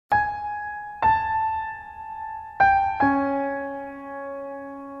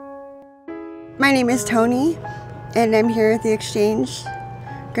My name is Toni, and I'm here at the exchange.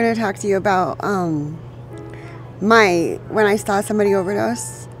 I'm going to talk to you about when I saw somebody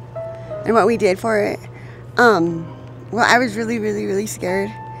overdose and what we did for it. Well, I was really scared,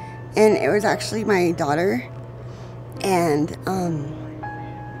 and it was actually my daughter, and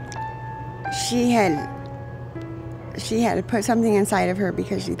she had put something inside of her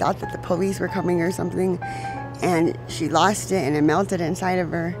because she thought that the police were coming or something, and she lost it and it melted inside of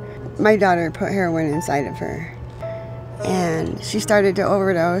her. My daughter put heroin inside of her, and she started to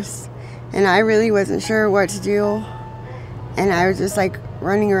overdose, and I really wasn't sure what to do, and I was just like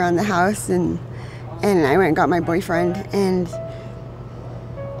running around the house, and I went and got my boyfriend, and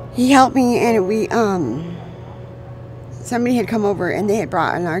he helped me, and we somebody had come over and they had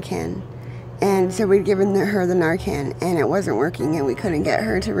brought a Narcan, and so we'd given her the Narcan, and it wasn't working, and we couldn't get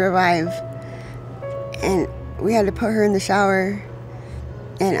her to revive, and we had to put her in the shower,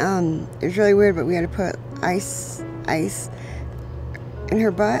 and it was really weird, but we had to put ice in her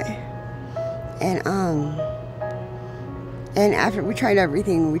butt, and after we tried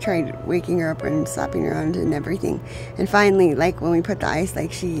everything, we tried waking her up and slapping her around and everything, and finally, like when we put the ice,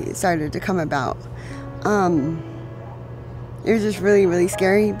 like she started to come about. It was just really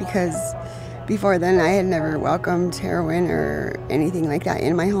scary because before then I had never welcomed heroin or anything like that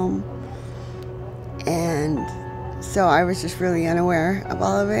in my home, and so I was just really unaware of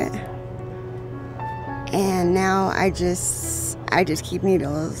all of it. And now I just keep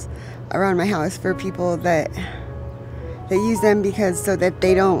needles around my house for people that use them, because so that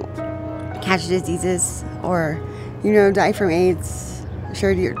they don't catch diseases or, you know, die from AIDS.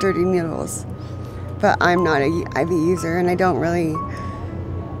 Sure, dirty needles. But I'm not a IV user, and I don't really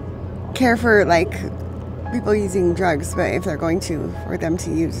care for like people using drugs, but if they're going to, for them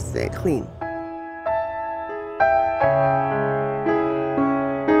to use it clean.